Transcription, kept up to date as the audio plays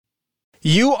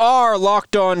You are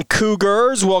Locked On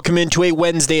Cougars. Welcome into a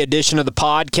Wednesday edition of the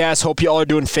podcast. Hope you all are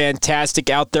doing fantastic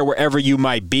out there wherever you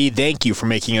might be. Thank you for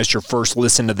making us your first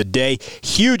listen of the day.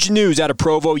 Huge news out of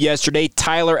Provo yesterday.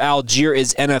 Tyler Allgeier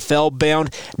is NFL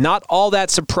bound. Not all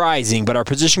that surprising, but our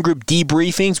position group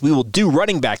debriefings, we will do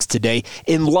running backs today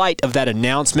in light of that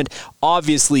announcement.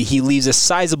 Obviously, he leaves a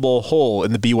sizable hole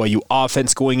in the BYU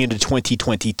offense going into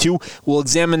 2022. We'll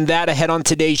examine that ahead on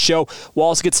today's show. We'll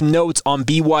also get some notes on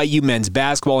BYU men's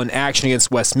basketball in action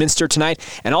against Westminster tonight,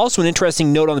 and also an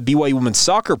interesting note on the BYU women's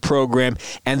soccer program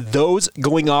and those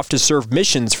going off to serve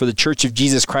missions for the Church of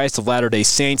Jesus Christ of Latter-day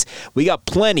Saints. We got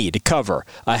plenty to cover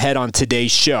ahead on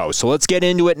today's show, so let's get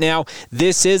into it now.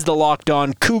 This is the Locked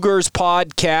On Cougars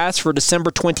podcast for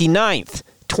December 29th,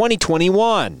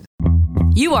 2021.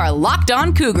 You are Locked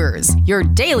On Cougars, your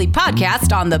daily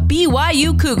podcast on the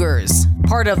BYU Cougars,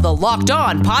 part of the Locked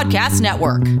On Podcast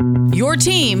Network, your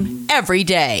team every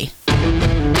day.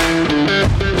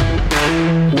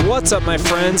 What's up, my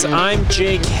friends? I'm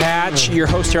Jake Hatch, your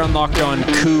host here on Locked On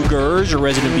Cougars, your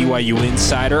resident BYU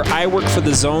insider. I work for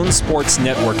the Zone Sports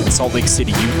Network in Salt Lake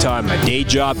City, Utah, in my day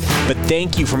job. But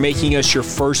thank you for making us your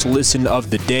first listen of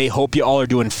the day. Hope you all are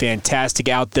doing fantastic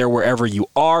out there wherever you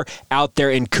are, out there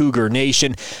in Cougar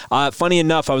Nation. Funny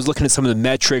enough, I was looking at some of the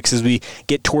metrics as we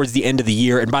get towards the end of the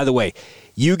year. And by the way,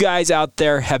 you guys out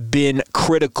there have been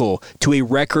critical to a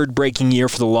record-breaking year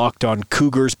for the Locked On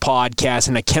Cougars podcast,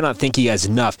 and I cannot thank you guys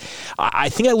enough. I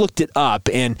think I looked it up,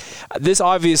 and this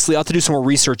obviously, I'll have to do some more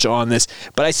research on this,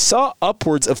 but I saw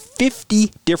upwards of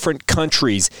 50 different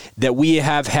countries that we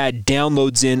have had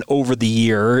downloads in over the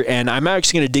year, and I'm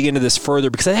actually going to dig into this further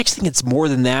because I actually think it's more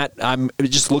than that. I'm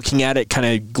just looking at it, kind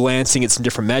of glancing at some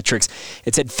different metrics.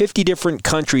 It said 50 different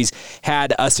countries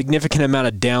had a significant amount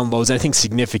of downloads. I think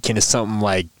significant is something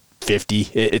like 50.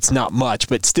 It's not much,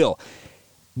 but still,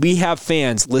 we have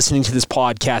fans listening to this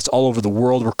podcast all over the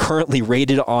world. We're currently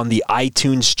rated on the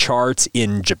iTunes charts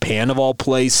in Japan, of all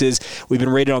places. We've been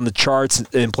rated on the charts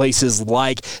in places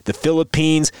like the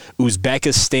Philippines,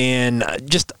 Uzbekistan,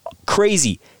 just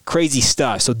crazy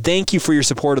stuff. So thank you for your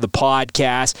support of the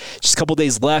podcast. Just a couple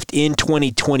days left in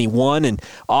 2021, and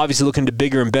obviously looking to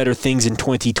bigger and better things in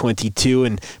 2022,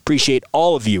 and appreciate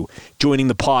all of you joining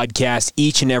the podcast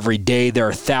each and every day. There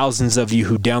are thousands of you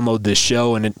who download this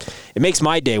show, and it makes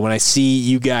my day when I see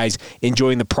you guys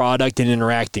enjoying the product and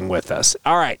interacting with us.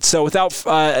 All right, so without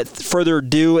further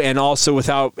ado, and also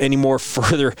without any more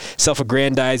further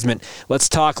self-aggrandizement, let's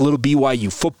talk a little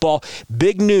BYU football.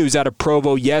 Big news out of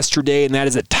Provo yesterday, and that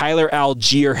is that Tyler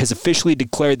Allgeier has officially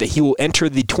declared that he will enter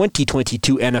the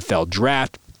 2022 NFL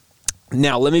Draft.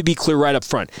 Now, let me be clear right up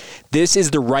front. This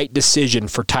is the right decision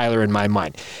for Tyler in my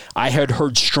mind. I had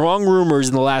heard strong rumors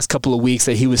in the last couple of weeks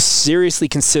that he was seriously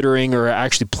considering or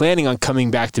actually planning on coming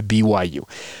back to BYU.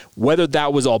 Whether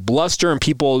that was all bluster and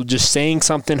people just saying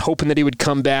something, hoping that he would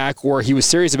come back, or he was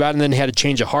serious about it and then he had a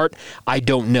change of heart, I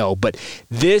don't know. But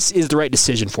this is the right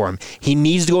decision for him. He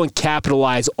needs to go and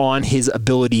capitalize on his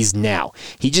abilities now.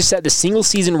 He just set the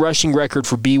single-season rushing record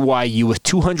for BYU with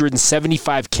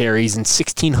 275 carries and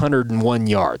 1,601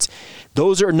 yards.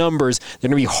 Those are numbers that are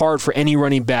going to be hard for any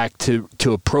running back to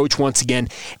approach once again,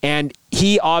 and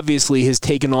he obviously has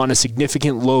taken on a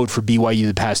significant load for BYU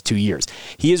the past 2 years.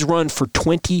 He has run for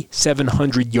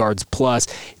 2,700 yards plus.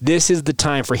 This is the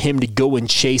time for him to go and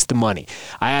chase the money.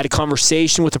 I had a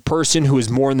conversation with a person who is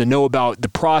more in the know about the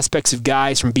prospects of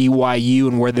guys from BYU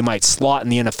and where they might slot in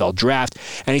the NFL draft,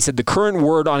 and he said the current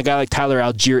word on a guy like Tyler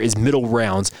Allgeier is middle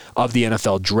rounds of the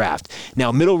NFL draft.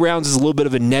 Now, middle rounds is a little bit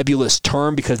of a nebulous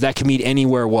term because that can mean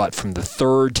anywhere, from the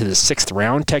 3rd to the 6th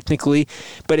round, technically.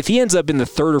 But if he ends up in the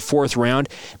 3rd or 4th round,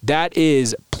 that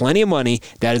is plenty of money.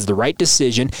 That is the right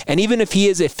decision. And even if he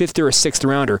is a 5th or a 6th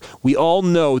rounder, we all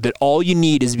know that all you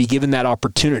need is to be given that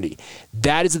opportunity.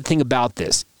 That is the thing about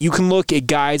this. You can look at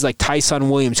guys like Tyson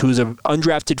Williams, who is an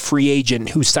undrafted free agent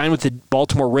who signed with the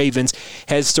Baltimore Ravens,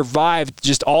 has survived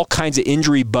just all kinds of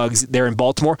injury bugs there in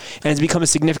Baltimore, and has become a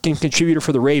significant contributor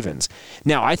for the Ravens.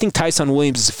 Now, I think Tyson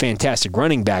Williams is a fantastic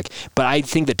running back, but I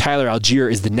think that Tyler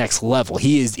Allgeier is the next level.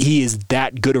 He is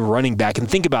that good of a running back. And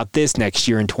think about this next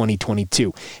year in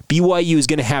 2022. BYU is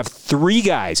going to have 3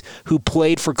 guys who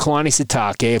played for Kalani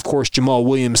Sitake. Of course, Jamal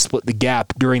Williams split the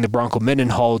gap during the Bronco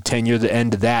Mendenhall tenure, the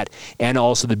end of that, and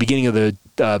also the beginning of the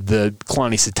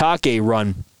Kalani Sitake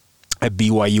run at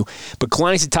BYU. But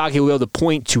Kalani Sitake will be able to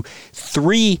point to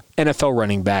 3 NFL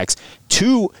running backs,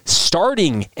 2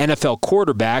 starting NFL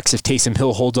quarterbacks if Taysom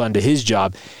Hill holds on to his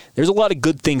job. There's a lot of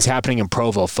good things happening in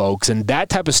Provo, folks, and that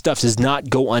type of stuff does not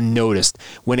go unnoticed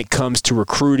when it comes to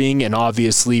recruiting and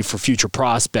obviously for future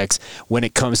prospects when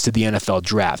it comes to the NFL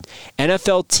draft.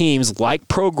 NFL teams like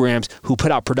programs who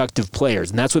put out productive players,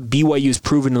 and that's what BYU has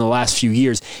proven in the last few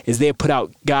years, is they have put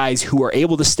out guys who are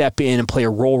able to step in and play a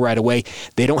role right away.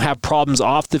 They don't have problems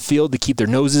off the field to keep their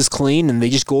noses clean, and they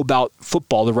just go about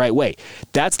football the right way.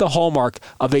 That's the hallmark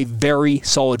of a very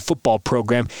solid football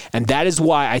program, and that is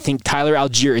why I think Tyler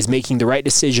Allgeier is making the right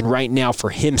decision right now for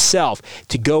himself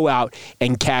to go out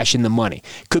and cash in the money.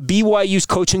 Could BYU's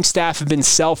coaching staff have been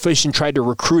selfish and tried to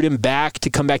recruit him back to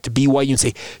come back to BYU and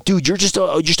say, dude, you're just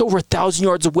over 1,000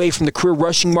 yards away from the career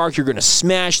rushing mark. You're going to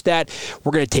smash that.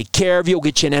 We're going to take care of you. We'll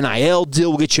get you an NIL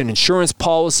deal. We'll get you an insurance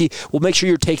policy. We'll make sure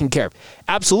you're taken care of.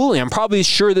 Absolutely. I'm probably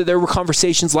sure that there were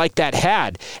conversations like that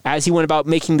had as he went about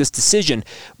making this decision.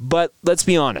 But let's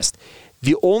be honest.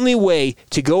 The only way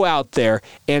to go out there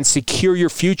and secure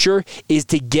your future is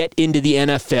to get into the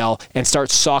NFL and start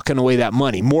socking away that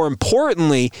money. More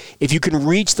importantly, if you can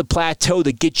reach the plateau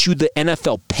that gets you the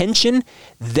NFL pension,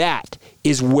 that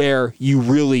is where you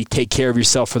really take care of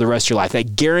yourself for the rest of your life.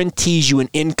 That guarantees you an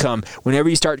income whenever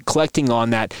you start collecting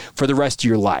on that for the rest of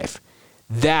your life.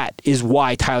 That is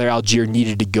why Tyler Allgeier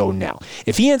needed to go now.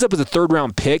 If he ends up as a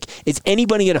third-round pick, is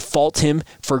anybody going to fault him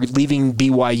for leaving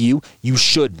BYU? You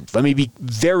shouldn't. Let me be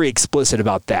very explicit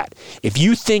about that. If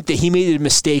you think that he made a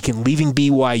mistake in leaving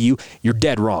BYU, you're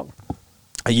dead wrong.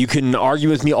 You can argue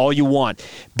with me all you want,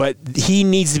 but he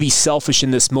needs to be selfish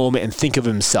in this moment and think of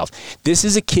himself. This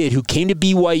is a kid who came to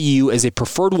BYU as a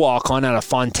preferred walk-on out of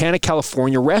Fontana,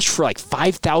 California, rushed for like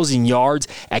 5,000 yards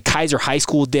at Kaiser High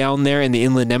School down there in the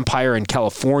Inland Empire in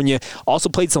California. Also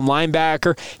played some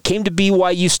linebacker, came to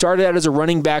BYU, started out as a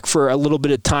running back for a little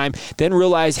bit of time, then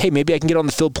realized, hey, maybe I can get on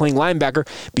the field playing linebacker,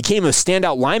 became a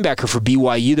standout linebacker for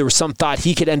BYU. There was some thought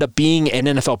he could end up being an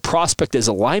NFL prospect as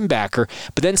a linebacker,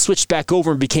 but then switched back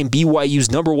over and became BYU's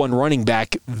number one running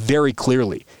back very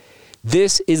clearly.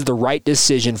 This is the right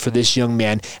decision for this young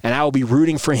man, and I will be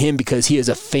rooting for him because he is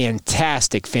a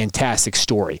fantastic, fantastic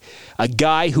story. A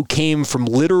guy who came from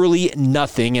literally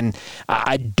nothing, and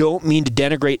I don't mean to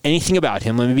denigrate anything about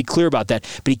him. Let me be clear about that.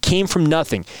 But he came from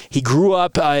nothing. He grew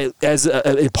up as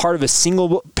a part of a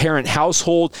single-parent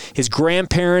household. His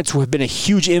grandparents have been a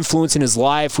huge influence in his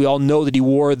life. We all know that he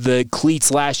wore the cleats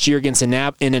last year against in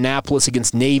Annapolis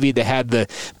against Navy. They had the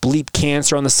bleep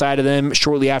cancer on the side of them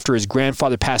shortly after his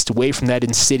grandfather passed away from that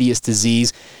insidious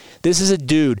disease. This is a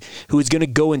dude who is going to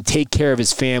go and take care of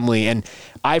his family. And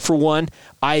I, for one,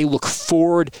 I look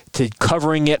forward to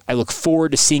covering it. I look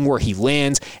forward to seeing where he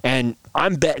lands. And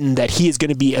I'm betting that he is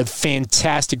going to be a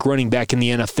fantastic running back in the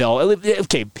NFL.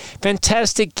 Okay,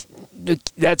 fantastic,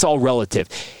 that's all relative.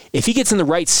 If he gets in the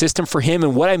right system for him,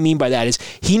 and what I mean by that is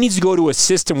he needs to go to a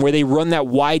system where they run that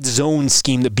wide zone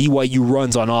scheme that BYU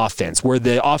runs on offense, where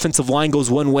the offensive line goes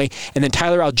one way, and then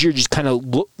Tyler Allgeier just kind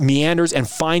of meanders and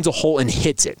finds a hole and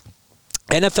hits it.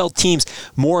 NFL teams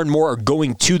more and more are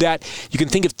going to that. You can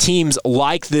think of teams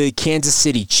like the Kansas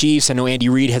City Chiefs. I know Andy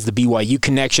Reid has the BYU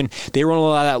connection. They run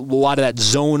a lot of that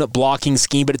zone blocking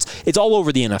scheme, but it's all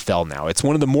over the NFL now. It's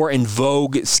one of the more in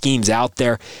vogue schemes out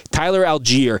there. Tyler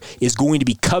Allgeier is going to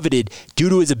be coveted due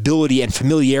to his ability and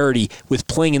familiarity with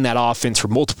playing in that offense for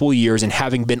multiple years and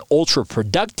having been ultra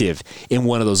productive in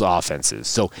one of those offenses.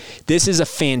 So this is a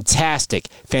fantastic,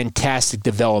 fantastic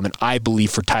development, I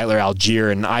believe, for Tyler Allgeier.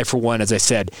 And I, for one, as I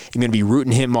said, I'm going to be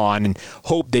rooting him on and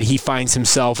hope that he finds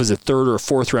himself as a third or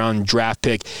fourth round draft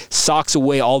pick, socks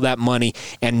away all that money,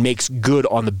 and makes good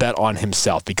on the bet on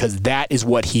himself, because that is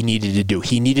what he needed to do.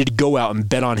 He needed to go out and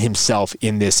bet on himself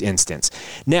in this instance.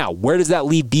 Now, where does that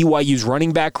leave BYU's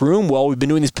running back room? Well, we've been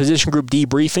doing these position group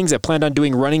debriefings. I planned on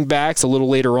doing running backs a little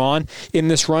later on in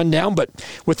this rundown, but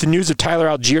with the news of Tyler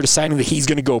Allgeier deciding that he's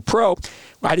going to go pro,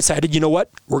 I decided, you know what?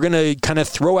 We're going to kind of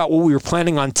throw out what we were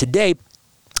planning on today,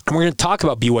 and we're going to talk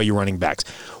about BYU running backs.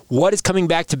 What is coming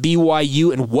back to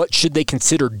BYU, and what should they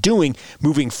consider doing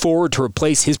moving forward to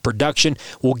replace his production?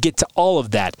 We'll get to all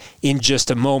of that in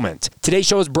just a moment. Today's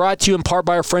show is brought to you in part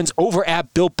by our friends over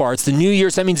at Built Bar. It's the New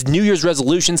Year's. That means New Year's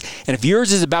resolutions. And if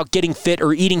yours is about getting fit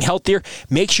or eating healthier,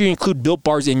 make sure you include Built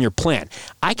Bars in your plan.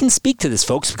 I can speak to this,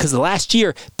 folks, because the last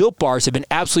year, Built Bars have been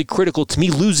absolutely critical to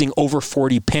me losing over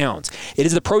 40 pounds. It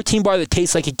is the protein bar that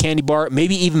tastes like a candy bar,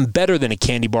 maybe even better than a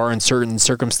candy bar in certain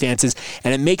circumstances,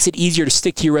 and it makes it easier to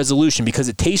stick to your resolution because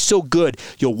it tastes so good,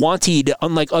 you'll want to eat it,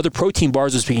 unlike other protein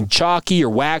bars that's being chalky or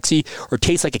waxy or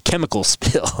tastes like a chemical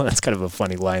spill. That's kind of a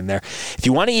funny line there. If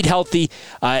you want to eat healthy,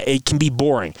 it can be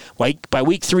boring. Like by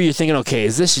week 3, you're thinking, okay,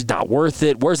 is this just not worth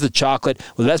it? Where's the chocolate?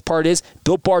 Well, the best part is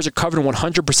Built Bars are covered in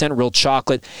 100% real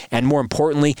chocolate, and more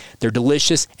importantly, they're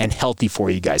delicious and healthy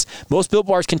for you guys. Most Built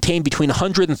Bars contain between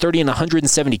 130 and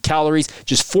 170 calories,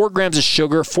 just 4 grams of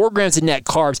sugar, 4 grams of net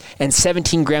carbs, and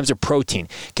 17 grams of protein.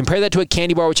 Compare that to a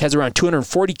candy bar which has around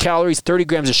 240 calories, 30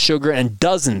 grams of sugar, and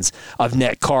dozens of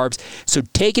net carbs. So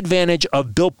take advantage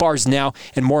of Built Bars now,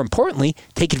 and more importantly,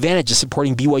 take advantage of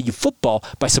supporting BYU football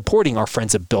by supporting our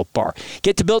friends at Built Bar.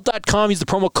 Get to Built.com, use the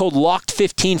promo code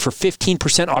LOCKED15 for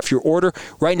 15% off your order.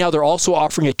 Right now, they're also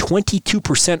offering a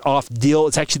 22% off deal.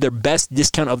 It's actually their best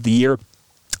discount of the year.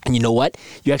 And you know what?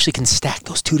 You actually can stack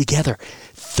those two together.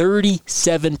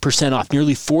 37% off,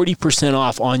 nearly 40%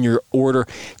 off on your order.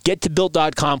 Get to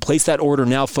Built.com, place that order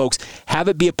now, folks. Have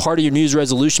it be a part of your New Year's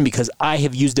resolution because I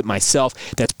have used it myself.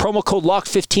 That's promo code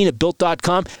LOCK15 at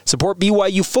Built.com. Support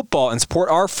BYU football and support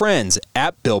our friends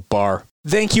at Built Bar.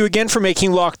 Thank you again for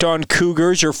making Locked On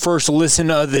Cougars your first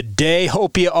listen of the day.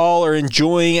 Hope you all are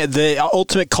enjoying the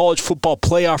Ultimate College Football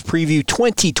Playoff Preview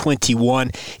 2021.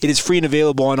 It is free and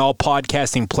available on all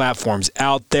podcasting platforms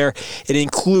out there. It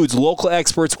includes local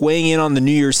experts weighing in on the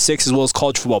New Year's Six as well as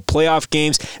college football playoff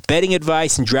games, betting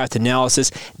advice, and draft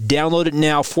analysis. Download it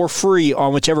now for free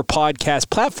on whichever podcast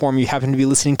platform you happen to be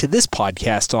listening to this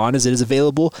podcast on, as it is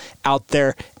available out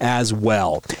there as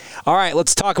well. All right,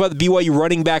 let's talk about the BYU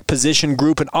running back position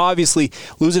group, and obviously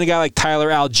losing a guy like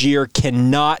Tyler Allgeier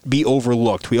cannot be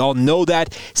overlooked. We all know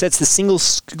that. Sets the single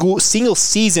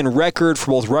season record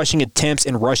for both rushing attempts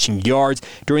and rushing yards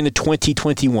during the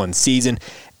 2021 season.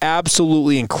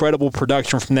 Absolutely incredible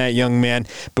production from that young man.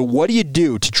 But what do you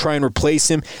do to try and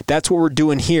replace him? That's what we're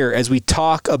doing here as we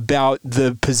talk about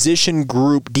the position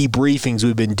group debriefings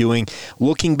we've been doing,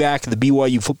 looking back at the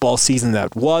BYU football season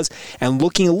that was, and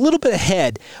looking a little bit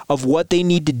ahead of what they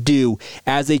need to do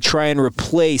as they try and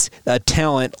replace a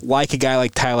talent like a guy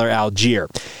like Tyler Allgeier.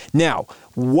 Now,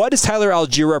 what does Tyler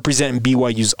Allgeier represent in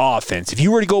BYU's offense? If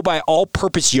you were to go by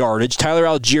all-purpose yardage, Tyler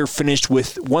Allgeier finished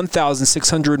with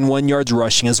 1,601 yards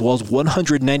rushing as well as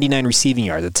 199 receiving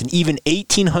yards. That's an even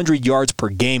 1,800 yards per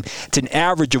game. It's an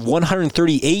average of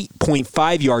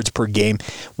 138.5 yards per game.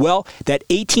 Well, that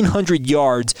 1,800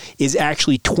 yards is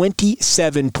actually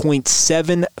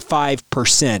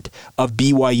 27.75% of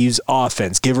BYU's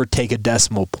offense, give or take a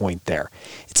decimal point there.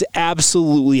 It's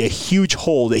absolutely a huge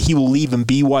hole that he will leave in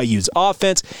BYU's offense,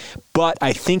 but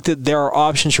I think that there are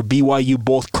options for BYU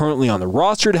both currently on the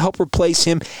roster to help replace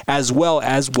him, as well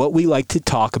as what we like to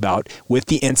talk about with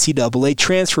the NCAA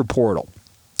transfer portal.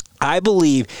 I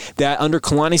believe that under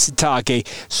Kalani Sitake,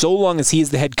 so long as he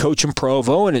is the head coach in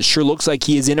Provo, and it sure looks like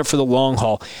he is in it for the long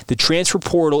haul, the transfer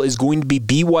portal is going to be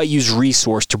BYU's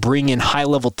resource to bring in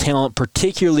high-level talent,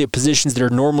 particularly at positions that are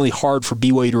normally hard for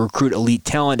BYU to recruit elite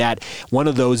talent at, one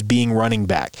of those being running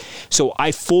back. So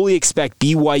I fully expect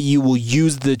BYU will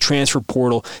use the transfer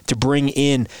portal to bring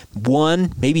in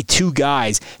one, maybe two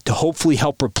guys to hopefully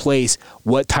help replace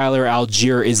what Tyler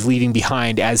Allgeier is leaving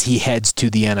behind as he heads to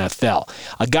the NFL.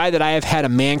 A guy that I have had a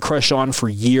man crush on for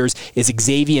years is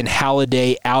Xavier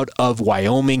Halliday out of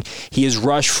Wyoming. He has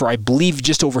rushed for, I believe,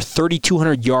 just over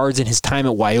 3,200 yards in his time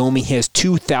at Wyoming. He has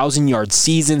 2,000-yard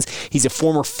seasons. He's a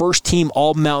former first-team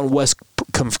All-Mountain West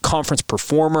Conference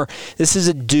performer. This is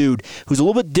a dude who's a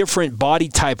little bit different body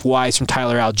type-wise from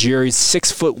Tyler Allgeier. He's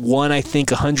 6'1", I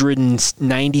think,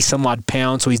 190-some-odd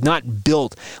pounds, so he's not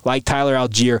built like Tyler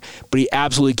Allgeier, but he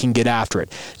absolutely can get after it.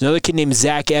 There's another kid named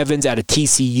Zach Evans out of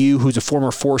TCU who's a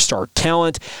former four-star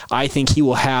talent. I think he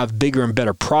will have bigger and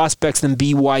better prospects than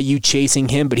BYU chasing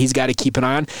him, but he's got to keep an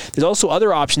eye on. There's also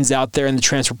other options out there in the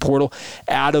transfer portal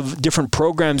out of different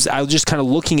programs. I was just kind of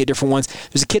looking at different ones.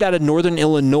 There's a kid out of Northern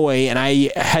Illinois, and I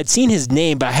had seen his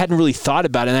name, but I hadn't really thought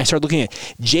about it, and I started looking at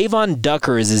Javon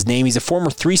Ducker is his name. He's a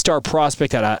former three-star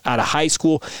prospect out of high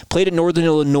school, played at Northern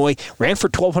Illinois, ran for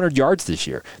 1,200 yards this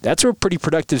year. That's a pretty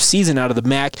productive season out of the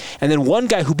MAC. And then one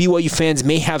guy who BYU fans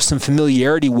may have some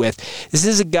familiarity with, this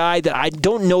is a guy that I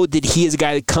don't know that he is a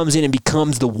guy that comes in and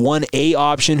becomes the 1A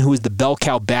option who is the bell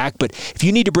cow back, but if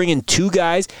you need to bring in two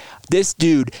guys, This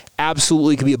dude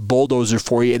absolutely could be a bulldozer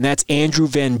for you, and that's Andrew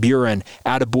Van Buren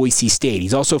out of Boise State.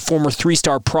 He's also a former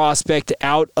 3-star prospect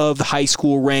out of the high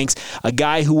school ranks, a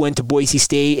guy who went to Boise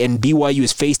State, and BYU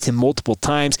has faced him multiple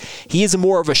times. He is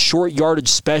more of a short yardage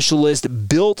specialist,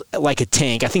 built like a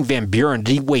tank. I think Van Buren,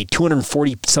 did he weigh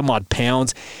 240 some odd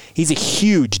pounds? He's a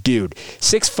huge dude.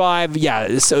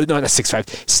 6'5", not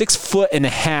 6'5", 6 foot and a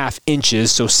half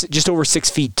inches, so just over 6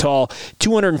 feet tall,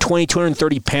 220,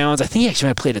 230 pounds. I think he actually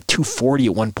might have played at 240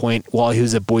 at one point while he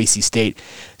was at Boise State.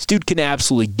 This dude can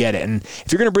absolutely get it. And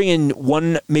if you're going to bring in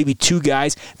one, maybe two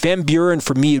guys, Van Buren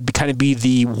for me would kind of be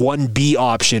the 1B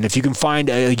option. If you can find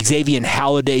Xavier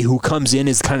Halliday who comes in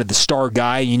as kind of the star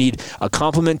guy, and you need a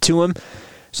complement to him,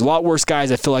 there's a lot worse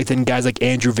guys, I feel like, than guys like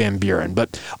Andrew Van Buren.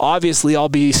 But obviously, I'll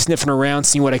be sniffing around,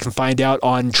 seeing what I can find out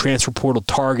on transfer portal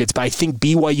targets. But I think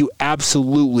BYU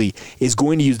absolutely is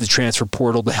going to use the transfer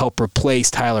portal to help replace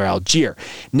Tyler Allgeier.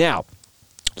 Now,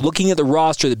 looking at the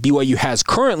roster that BYU has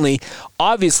currently,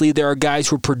 obviously there are guys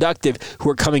who are productive who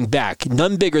are coming back.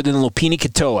 None bigger than Lopini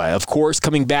Katoa, of course,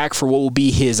 coming back for what will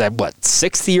be his,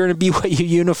 6th year in a BYU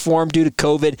uniform due to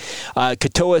COVID.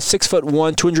 Katoa,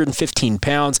 6'1", 215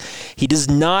 pounds. He does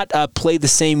not play the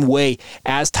same way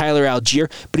as Tyler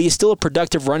Allgeier, but he is still a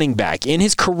productive running back. In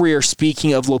his career,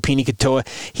 speaking of Lopini Katoa,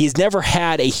 he's never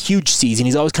had a huge season.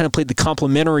 He's always kind of played the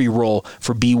complementary role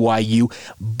for BYU.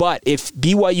 But if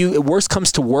BYU, worst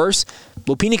comes to worse,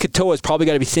 Lopini Katoa has probably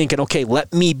got to be thinking, okay,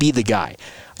 let me be the guy.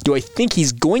 Do I think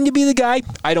he's going to be the guy?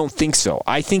 I don't think so.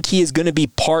 I think he is going to be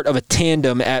part of a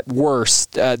tandem at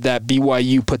worst that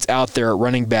BYU puts out there at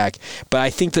running back. But I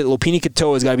think that Lopini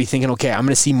Katoa has got to be thinking, okay, I'm going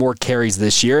to see more carries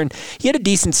this year. And he had a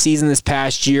decent season this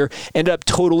past year, ended up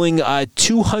totaling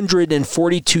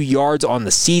 242 yards on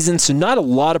the season, so not a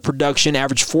lot of production,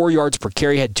 averaged 4 yards per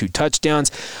carry, had 2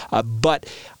 touchdowns. But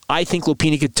I think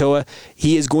Lopini Katoa,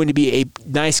 he is going to be a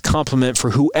nice compliment for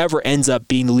whoever ends up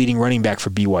being the leading running back for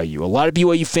BYU. A lot of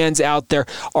BYU fans out there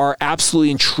are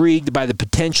absolutely intrigued by the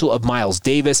potential of Miles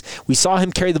Davis. We saw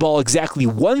him carry the ball exactly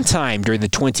one time during the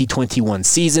 2021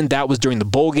 season. That was during the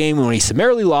bowl game when he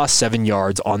summarily lost 7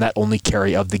 yards on that only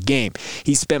carry of the game.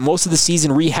 He spent most of the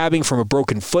season rehabbing from a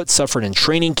broken foot suffered in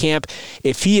training camp.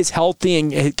 If he is healthy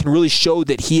and can really show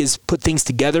that he has put things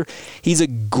together, he's a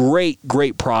great,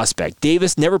 great prospect.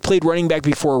 Davis never played running back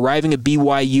before arriving at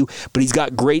BYU, but he's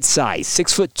got great size,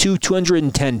 6'2",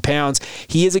 210 pounds.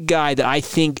 He is a guy that I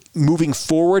think moving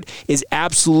forward is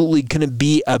absolutely going to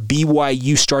be a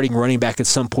BYU starting running back at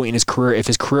some point in his career if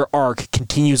his career arc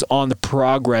continues on the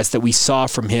progress that we saw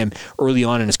from him early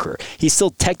on in his career. He's still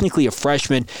technically a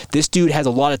freshman. This dude has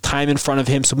a lot of time in front of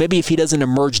him, so maybe if he doesn't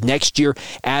emerge next year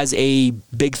as a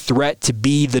big threat to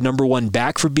be the number one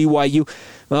back for BYU,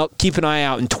 well, keep an eye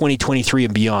out in 2023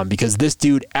 and beyond, because this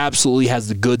dude absolutely has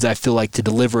the goods, I feel like, to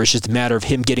deliver. It's just a matter of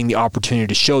him getting the opportunity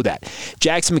to show that.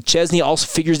 Jackson McChesney also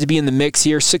figures to be in the mix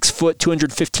here. 6 foot,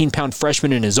 215-pound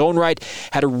freshman in his own right.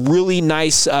 Had a really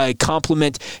nice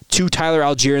compliment to Tyler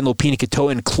Allgeier and Lopini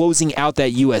Katoa in closing out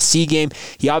that USC game.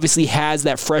 He obviously has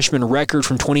that freshman record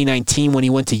from 2019 when he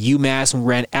went to UMass and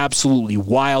ran absolutely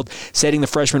wild, setting the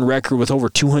freshman record with over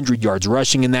 200 yards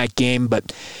rushing in that game.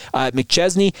 But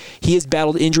McChesney, he has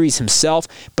battled injuries himself,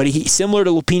 but he, similar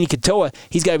to Lopini Katoa,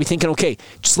 he's got to be thinking, okay,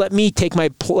 just let me take my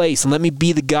place and let me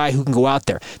be the guy who can go out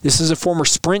there. This is a former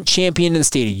sprint champion in the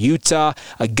state of Utah,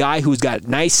 a guy who's got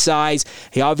nice size.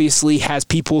 He obviously has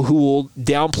people who will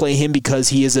downplay him because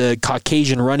he is a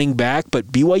Caucasian running back,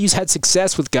 but BYU's had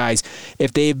success with guys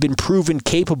if they have been proven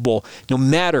capable, no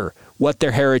matter what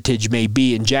their heritage may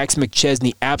be, and Jackson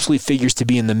McChesney absolutely figures to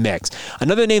be in the mix.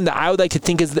 Another name that I would like to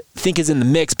think is in the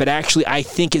mix, but actually I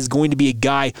think is going to be a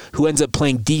guy who ends up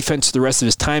playing defense for the rest of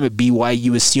his time at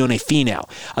BYU is Sione Finau,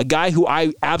 a guy who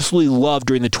I absolutely loved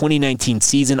during the 2019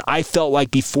 season. I felt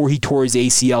like before he tore his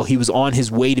ACL, he was on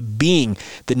his way to being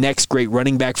the next great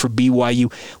running back for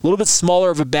BYU. A little bit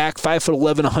smaller of a back,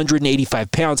 5'11",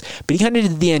 185 pounds, but he kind of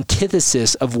did the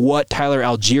antithesis of what Tyler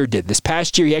Allgeier did. This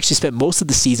past year, he actually spent most of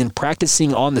the season practicing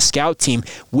on the scout team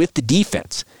with the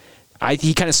defense.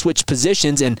 He kind of switched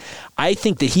positions, and I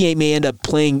think that he may end up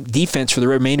playing defense for the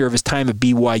remainder of his time at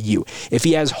BYU. If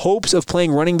he has hopes of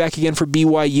playing running back again for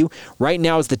BYU, right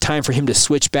now is the time for him to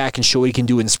switch back and show what he can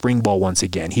do in spring ball once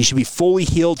again. He should be fully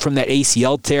healed from that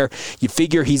ACL tear. You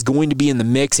figure he's going to be in the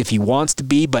mix if he wants to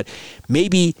be, but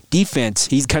maybe defense,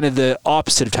 he's kind of the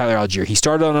opposite of Tyler Allgeier. He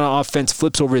started on an offense,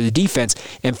 flips over to the defense,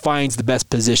 and finds the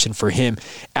best position for him.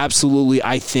 Absolutely,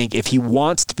 I think if he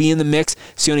wants to be in the mix,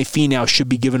 Sione Finau should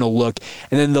be given a look.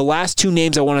 And then the last two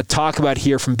names I want to talk about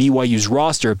here from BYU's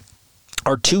roster,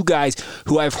 are two guys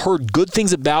who I've heard good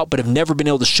things about but have never been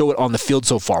able to show it on the field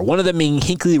so far. One of them being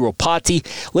Hinckley Ropati,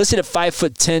 listed at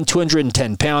 5'10",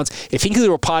 210 pounds. If Hinckley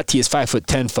Ropati is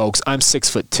 5'10", folks, I'm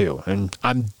 6'2", and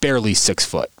I'm barely 6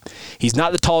 foot. He's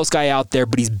not the tallest guy out there,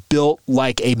 but he's built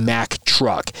like a Mack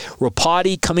truck.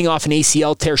 Ropati, coming off an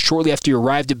ACL tear shortly after he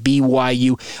arrived at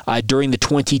BYU during the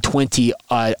 2020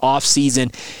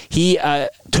 offseason. He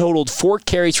totaled 4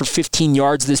 carries for 15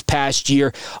 yards this past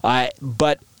year,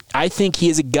 but I think he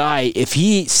is a guy, if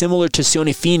he, similar to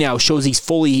Sione Finau, shows he's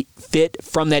fully fit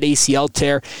from that ACL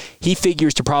tear, he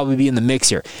figures to probably be in the mix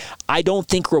here. I don't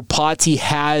think Ropati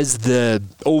has the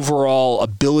overall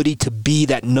ability to be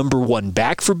that number one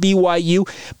back for BYU,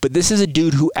 but this is a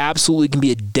dude who absolutely can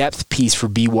be a depth piece for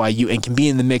BYU and can be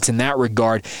in the mix in that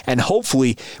regard and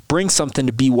hopefully bring something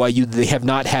to BYU that they have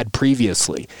not had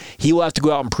previously. He will have to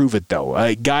go out and prove it, though.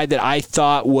 A guy that I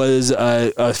thought was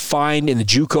a find in the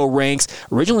JUCO ranks.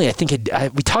 Originally, I think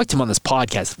we talked to him on this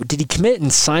podcast. Did he commit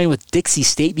and sign with Dixie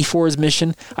State before his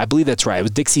mission? I believe that's right. It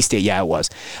was Dixie State. Yeah, it was.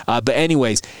 But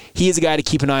anyways, he is a guy to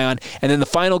keep an eye on. And then the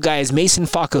final guy is Mason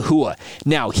Fakahua.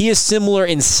 Now, he is similar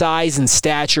in size and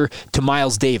stature to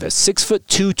Miles Davis.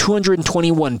 6'2",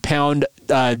 221-pound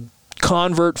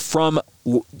convert from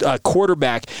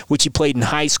quarterback, which he played in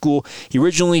high school. He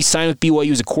originally signed with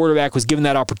BYU as a quarterback, was given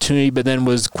that opportunity, but then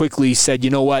was quickly said,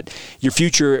 you know what, your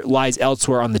future lies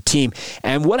elsewhere on the team.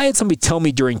 And what I had somebody tell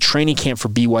me during training camp for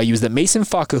BYU is that Mason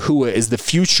Fakahua is the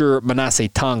future Manasseh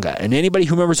Tonga. And anybody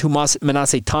who remembers who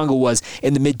Manasseh Tonga was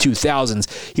in the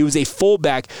mid-2000s, he was a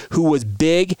fullback who was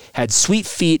big, had sweet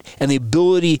feet, and the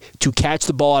ability to catch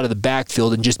the ball out of the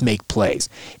backfield and just make plays.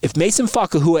 If Mason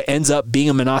Fakahua ends up being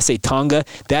a Manasseh Tonga,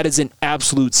 that is an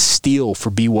absolute steal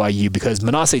for BYU because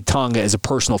Manasseh Tonga is a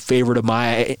personal favorite of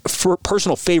mine,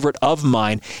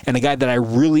 and a guy that I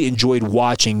really enjoyed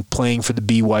watching playing for the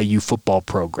BYU football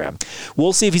program.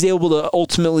 We'll see if he's able to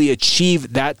ultimately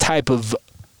achieve that type of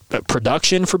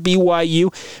production for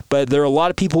BYU, but there are a lot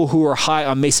of people who are high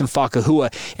on Mason Fakahua,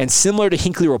 and similar to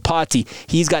Hinckley Ropati,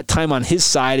 he's got time on his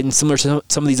side, and similar to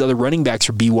some of these other running backs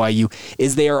for BYU,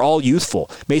 is they are all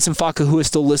youthful. Mason Fakahua is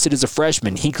still listed as a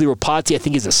freshman. Hinckley Ropati, I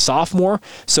think, is a sophomore,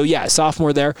 so yeah,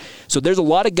 sophomore there. So there's a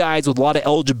lot of guys with a lot of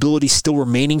eligibility still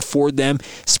remaining for them.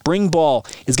 Spring ball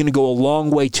is going to go a long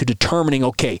way to determining,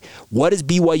 okay, what does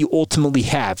BYU ultimately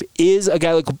have? Is a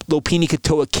guy like Lopini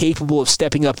Katoa capable of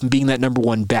stepping up and being that number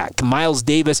one back? Can Miles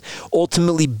Davis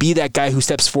ultimately be that guy who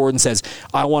steps forward and says,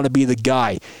 I want to be the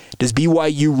guy? Does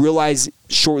BYU realize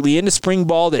shortly into spring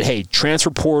ball that, hey,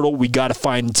 transfer portal, we got to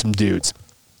find some dudes?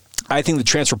 I think the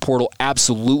transfer portal,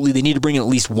 absolutely. They need to bring in at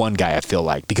least one guy, I feel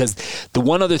like. Because the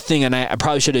one other thing, and I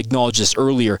probably should have acknowledged this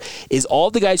earlier, is all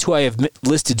the guys who I have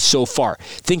listed so far.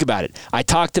 Think about it. I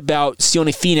talked about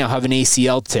Sione Finau having an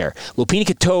ACL tear. Lopini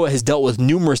Katoa has dealt with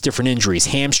numerous different injuries,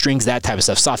 hamstrings, that type of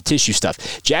stuff, soft tissue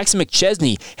stuff. Jackson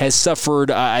McChesney has suffered,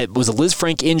 it was a Liz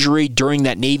Frank injury during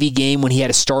that Navy game when he had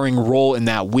a starring role in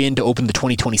that win to open the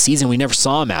 2020 season. We never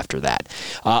saw him after that.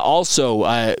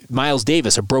 Also, Miles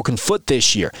Davis, a broken foot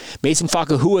this year. Mason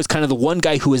Fakahua is kind of the one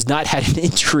guy who has not had an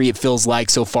injury, it feels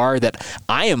like, so far that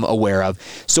I am aware of.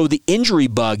 So the injury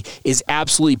bug is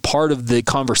absolutely part of the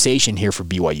conversation here for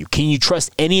BYU. Can you trust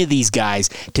any of these guys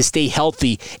to stay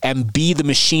healthy and be the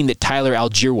machine that Tyler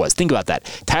Allgeier was? Think about that.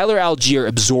 Tyler Allgeier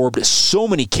absorbed so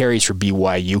many carries for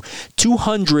BYU,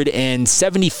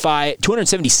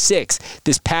 276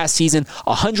 this past season,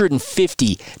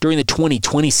 150 during the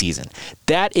 2020 season.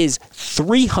 That is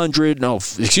 400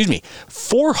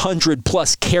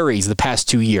 plus carries the past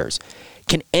 2 years.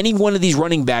 Can any one of these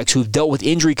running backs who've dealt with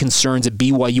injury concerns at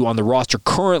BYU on the roster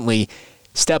currently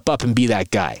step up and be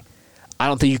that guy? I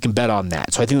don't think you can bet on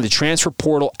that. So I think the transfer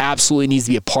portal absolutely needs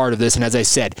to be a part of this. And as I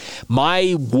said,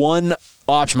 my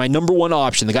number one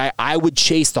option, the guy I would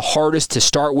chase the hardest to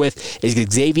start with is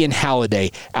Xavier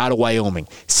Halliday out of Wyoming.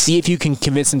 See if you can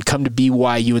convince him to come to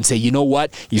BYU and say, you know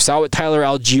what? You saw what Tyler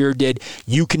Allgeier did.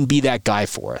 You can be that guy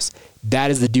for us.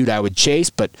 That is the dude I would chase,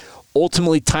 but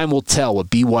ultimately time will tell what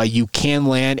BYU can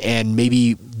land and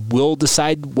maybe will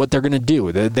decide what they're going to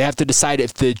do. They have to decide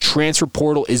if the transfer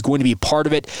portal is going to be part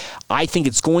of it. I think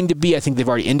it's going to be. I think they've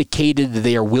already indicated that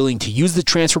they are willing to use the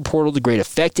transfer portal to great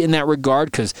effect in that regard,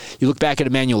 because you look back at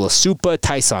Emmanuel Asupa,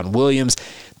 Tyson Williams,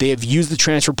 they have used the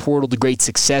transfer portal to great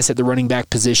success at the running back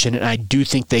position, and I do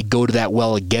think they go to that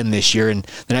well again this year. And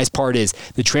the nice part is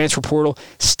the transfer portal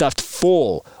stuffed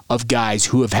full of guys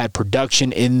who have had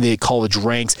production in the college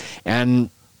ranks, and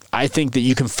I think that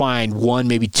you can find one,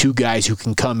 maybe two guys who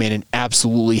can come in and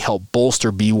absolutely help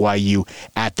bolster BYU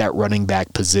at that running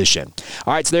back position.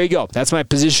 All right, so there you go. That's my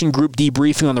position group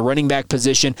debriefing on the running back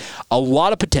position. A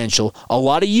lot of potential, a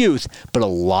lot of youth, but a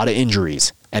lot of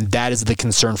injuries. And that is the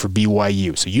concern for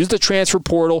BYU. So use the transfer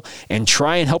portal and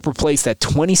try and help replace that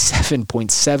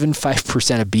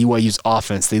 27.75% of BYU's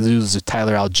offense they lose to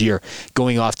Tyler Allgeier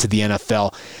going off to the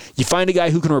NFL. You find a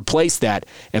guy who can replace that,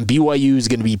 and BYU is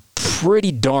going to be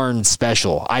pretty darn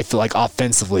special, I feel like,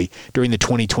 offensively during the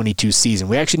 2022 season.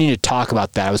 We actually need to talk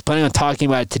about that. I was planning on talking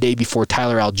about it today before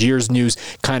Tyler Allgeier's news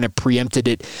kind of preempted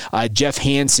it. Jeff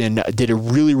Hansen did a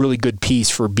really, really good piece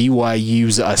for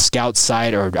BYU's scout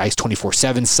site, or Ice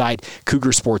 24/7 site,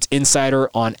 Cougar Sports Insider,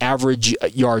 on average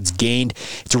yards gained.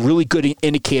 It's a really good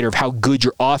indicator of how good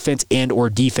your offense and or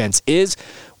defense is.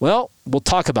 Well, we'll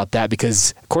talk about that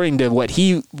because according to what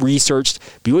he researched,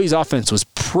 BYU's offense was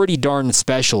pretty darn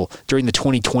special during the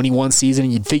 2021 season.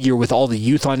 And you'd figure with all the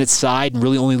youth on its side and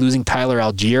really only losing Tyler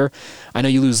Allgeier, I know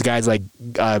you lose guys like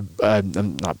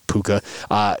not Puka,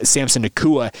 Samson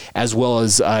Nakua, as well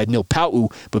as Neil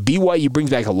Pau'u, but BYU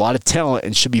brings back a lot of talent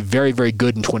and should be very, very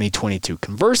good in 2022.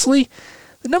 Conversely,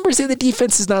 the numbers say the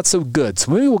defense is not so good,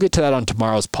 so maybe we'll get to that on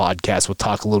tomorrow's podcast. We'll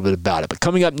talk a little bit about it. But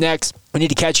coming up next, we need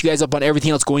to catch you guys up on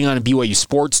everything else going on in BYU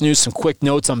sports news. Some quick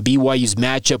notes on BYU's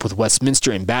matchup with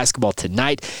Westminster in basketball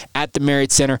tonight at the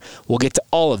Marriott Center. We'll get to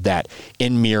all of that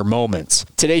in mere moments.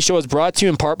 Today's show is brought to you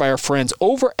in part by our friends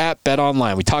over at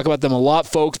BetOnline. We talk about them a lot,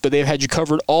 folks, but they've had you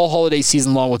covered all holiday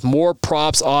season long with more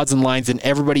props, odds, and lines than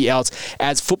everybody else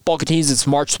as football continues its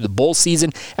march through the bowl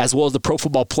season, as well as the pro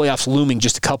football playoffs looming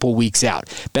just a couple weeks out.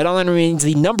 BetOnline remains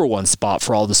the number one spot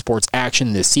for all the sports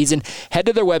action this season. Head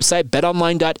to their website,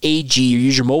 betonline.ag, or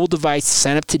use your mobile device to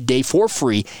sign up today for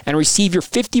free and receive your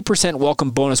 50%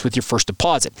 welcome bonus with your first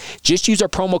deposit. Just use our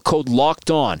promo code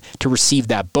LOCKEDON to receive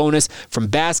that bonus. From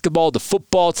basketball to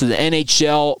football to the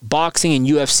NHL, boxing, and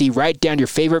UFC, right down to your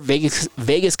favorite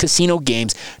Vegas casino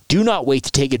games, do not wait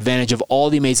to take advantage of all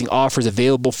the amazing offers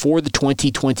available for the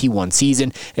 2021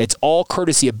 season. It's all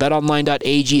courtesy of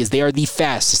betonline.ag, as they are the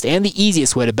fastest and the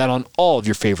easiest way to bet on all of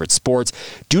your favorite sports.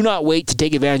 Do not wait to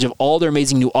take advantage of all their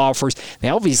amazing new offers. They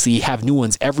obviously have new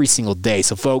ones every single day.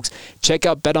 So folks, check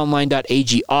out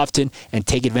betonline.ag often and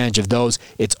take advantage of those.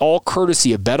 It's all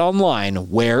courtesy of BetOnline,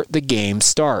 where the game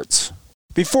starts.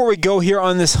 Before we go here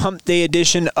on this Hump Day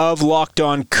edition of Locked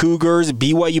On Cougars,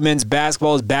 BYU men's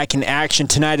basketball is back in action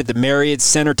tonight at the Marriott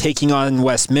Center, taking on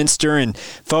Westminster. And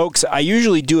folks, I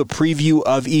usually do a preview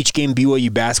of each game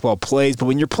BYU basketball plays, but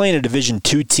when you're playing a Division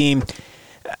II team,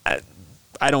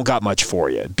 I don't got much for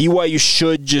you. BYU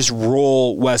should just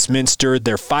roll Westminster.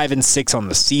 They're 5-6 on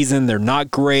the season. They're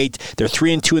not great. They're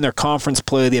 3-2 in their conference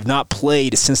play. They have not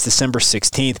played since December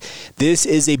 16th. This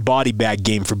is a body bag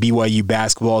game for BYU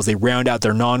basketball as they round out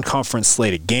their non-conference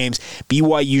slated games.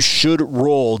 BYU should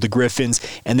roll the Griffins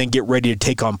and then get ready to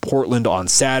take on Portland on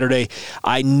Saturday.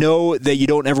 I know that you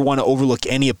don't ever want to overlook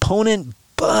any opponent,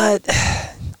 but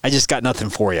I just got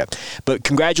nothing for you. But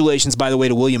congratulations, by the way,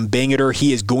 to William Bangeter.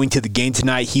 He is going to the game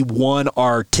tonight. He won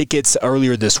our tickets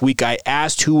earlier this week. I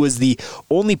asked who was the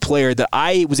only player that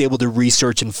I was able to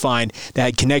research and find that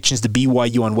had connections to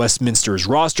BYU on Westminster's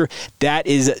roster. That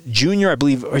is junior, I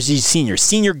believe, or is he senior?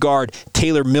 Senior guard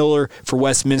Taylor Miller for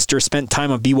Westminster. Spent time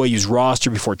on BYU's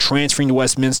roster before transferring to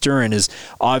Westminster and is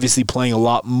obviously playing a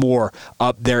lot more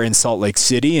up there in Salt Lake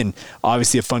City, and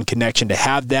obviously a fun connection to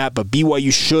have that. But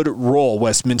BYU should roll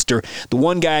Westminster. The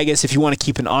one guy, I guess, if you want to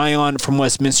keep an eye on from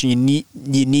Westminster, you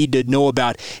need to know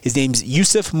about, his name's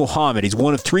Yusuf Muhammad. He's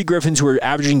one of three Griffins who are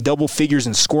averaging double figures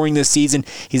in scoring this season.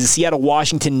 He's a Seattle,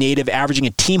 Washington native, averaging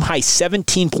a team-high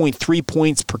 17.3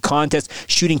 points per contest,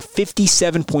 shooting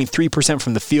 57.3%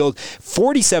 from the field,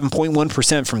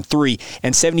 47.1% from three,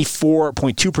 and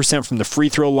 74.2% from the free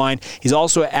throw line. He's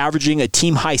also averaging a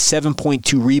team-high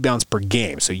 7.2 rebounds per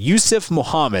game. So Yusuf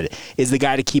Muhammad is the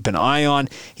guy to keep an eye on.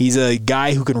 He's a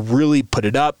guy who can really put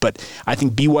it up, but I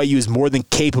think BYU is more than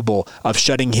capable of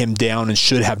shutting him down and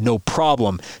should have no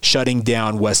problem shutting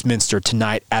down Westminster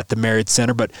tonight at the Marriott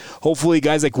Center. But hopefully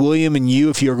guys like William and you,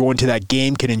 if you're going to that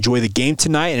game, can enjoy the game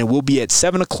tonight, and it will be at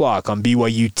 7 o'clock on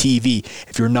BYU TV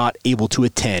if you're not able to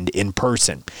attend in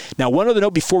person. Now, one other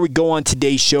note before we go on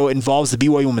today's show involves the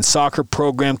BYU women's soccer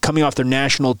program coming off their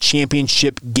national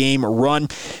championship game run.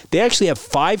 They actually have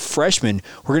 5 freshmen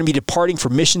who are going to be departing for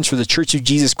missions for the Church of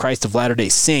Jesus Christ of Latter-day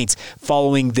Saints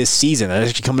following this season. That's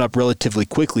actually coming up relatively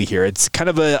quickly here. It's kind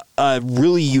of a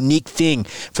really unique thing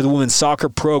for the women's soccer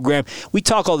program. We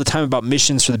talk all the time about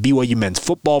missions for the BYU men's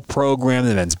football program,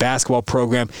 the men's basketball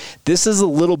program. This is a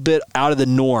little bit out of the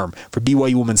norm for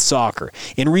BYU women's soccer.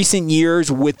 In recent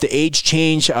years, with the age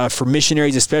change for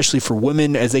missionaries, especially for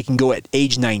women, as they can go at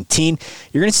age 19,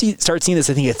 you're going to start seeing this,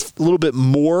 I think, it's a little bit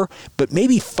more, but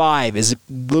maybe 5 is a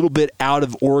little bit out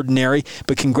of ordinary.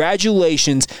 But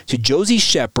congratulations to Josie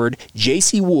Shepard,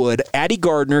 JC Wood, Addie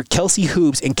Gardner, Kelsey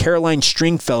Hoops, and Caroline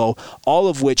Stringfellow, all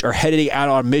of which are headed out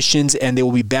on missions, and they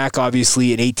will be back,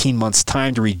 obviously, in 18 months'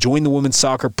 time to rejoin the women's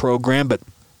soccer program. But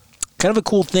kind of a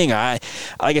cool thing. Like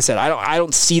I said, I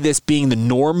don't see this being the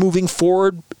norm moving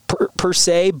forward per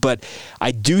se, but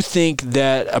I do think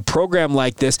that a program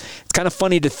like this, it's kind of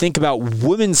funny to think about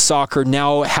women's soccer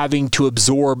now having to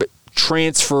absorb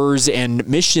transfers and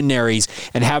missionaries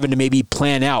and having to maybe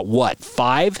plan out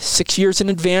 5-6 years in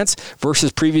advance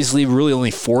versus previously really only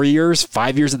 4 years,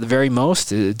 5 years at the very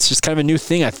most. It's just kind of a new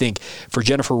thing, I think, for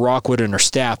Jennifer Rockwood and her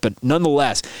staff. But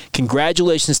nonetheless,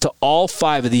 congratulations to all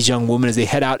 5 of these young women as they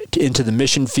head out into the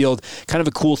mission field. Kind of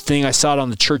a cool thing. I saw it on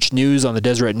the Church News, on the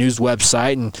Deseret News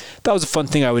website, and that was a fun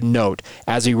thing I would note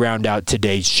as we round out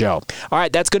today's show. All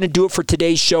right, that's going to do it for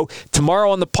today's show. Tomorrow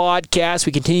on the podcast,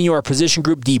 we continue our position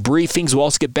group debriefings. We'll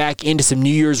also get back into some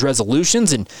New Year's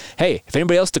resolutions. And hey, if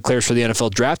anybody else declares for the NFL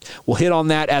draft, we'll hit on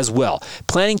that as well.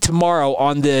 Planning tomorrow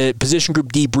on the position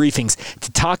group debriefings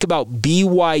to talk about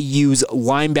BYU's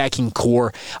linebacking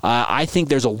core. I think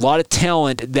there's a lot of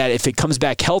talent that, if it comes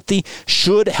back healthy,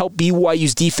 should help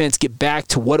BYU's defense get back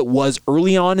to what it was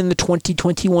early on in the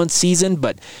 2021 season.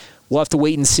 But we'll have to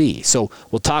wait and see. So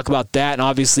we'll talk about that. And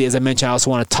obviously, as I mentioned, I also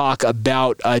want to talk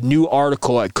about a new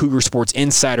article at Cougar Sports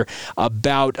Insider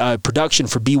about production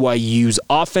for BYU's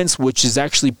offense, which is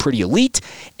actually pretty elite,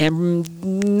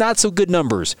 and not so good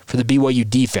numbers for the BYU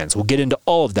defense. We'll get into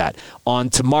all of that on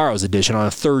tomorrow's edition on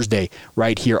a Thursday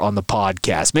right here on the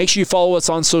podcast. Make sure you follow us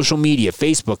on social media,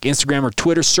 Facebook, Instagram, or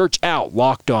Twitter. Search out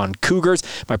Locked On Cougars.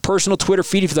 My personal Twitter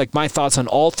feed, if you like my thoughts on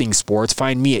all things sports,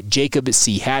 find me at Jacob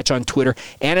C. Hatch on Twitter.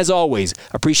 And as always,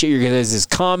 appreciate your guys'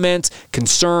 comments,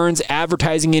 concerns,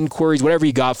 advertising inquiries, whatever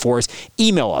you got for us.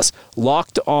 Email us,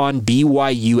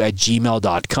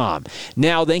 lockedonbyu@gmail.com.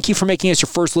 Now, thank you for making us your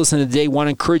first listen of the day. Want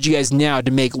to encourage you guys now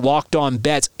to make Locked On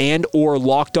Bets and or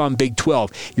Locked On Big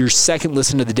 12 your second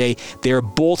listen of the day. They are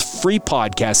both free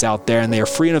podcasts out there, and they are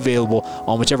free and available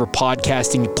on whichever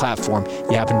podcasting platform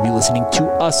you happen to be listening to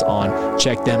us on.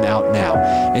 Check them out now.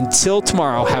 Until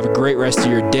tomorrow, have a great rest of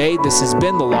your day. This has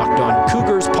been the Locked On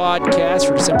Cougars podcast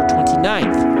for December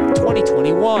 29th,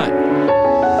 2021.